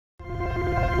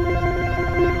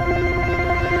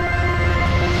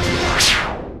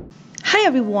Hi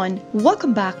everyone,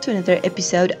 welcome back to another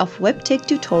episode of Webtech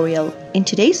Tutorial. In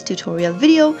today's tutorial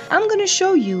video, I'm going to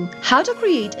show you how to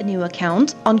create a new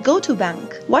account on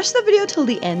Go2bank. Watch the video till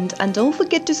the end and don't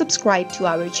forget to subscribe to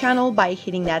our channel by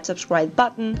hitting that subscribe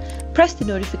button. Press the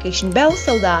notification bell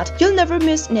so that you'll never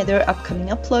miss another upcoming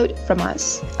upload from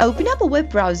us. Open up a web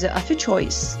browser of your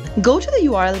choice. Go to the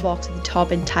URL box at the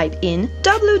top and type in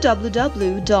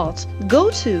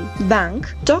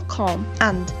www.go2bank.com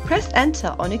and press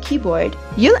enter on your keyboard.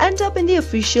 You'll end up in the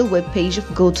official webpage of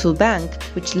Go2bank,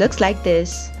 which looks like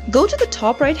this. Go to the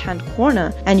top right hand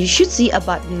corner and you should see a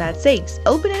button that says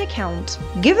open an account.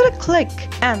 Give it a click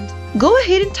and go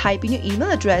ahead and type in your email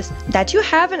address that you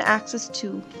have access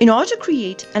to in order to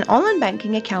create an online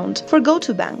banking account for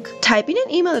Go2bank. Type in an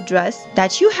email address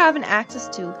that you have access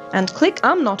to and click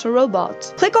I'm not a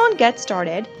robot. Click on get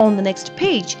started. On the next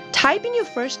page, type in your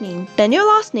first name, then your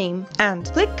last name and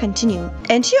click continue.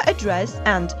 Enter your address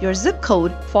and your zip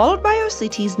code followed by your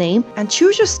city's name and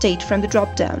choose your state from the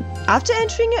drop down. After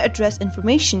entering your address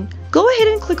information, go ahead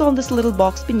and click on this little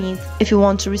box beneath. If you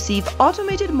want to receive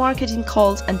automated marketing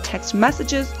calls and text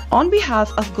messages on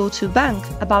behalf of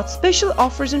Go2bank about special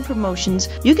offers and promotions,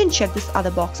 you can check this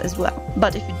other box as well.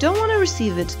 But if you don't want to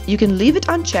receive it, you can leave it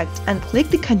unchecked and click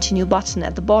the continue button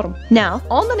at the bottom. Now,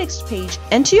 on the next page,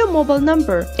 enter your mobile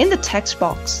number in the text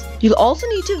box. You'll also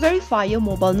need to verify your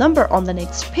mobile number on the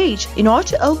next page in order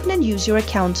to open and use your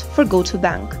account for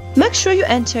Go2bank. Make sure you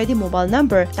enter the mobile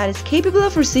number that is capable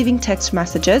of receiving text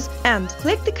messages and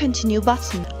click the continue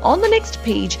button. On the next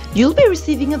page, you'll be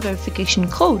receiving a verification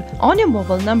code on your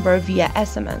mobile number via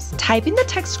SMS. Type in the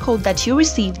text code that you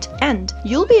received and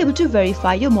you'll be able to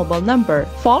verify your mobile number.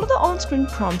 Follow the on-screen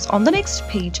prompts on the next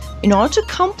page in order to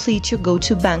complete your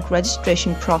Go2bank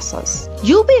registration process.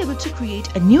 You'll be able to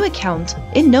create a new account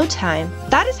in no time.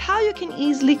 That is how you can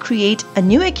easily create a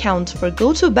new account for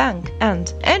Go2bank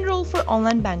and enroll for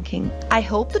online banking. I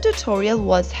hope the tutorial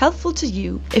was helpful to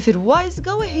you. If it was,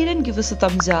 go ahead and give us a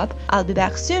thumbs up. I'll be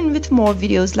back soon with more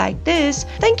videos like this.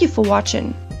 Thank you for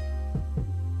watching.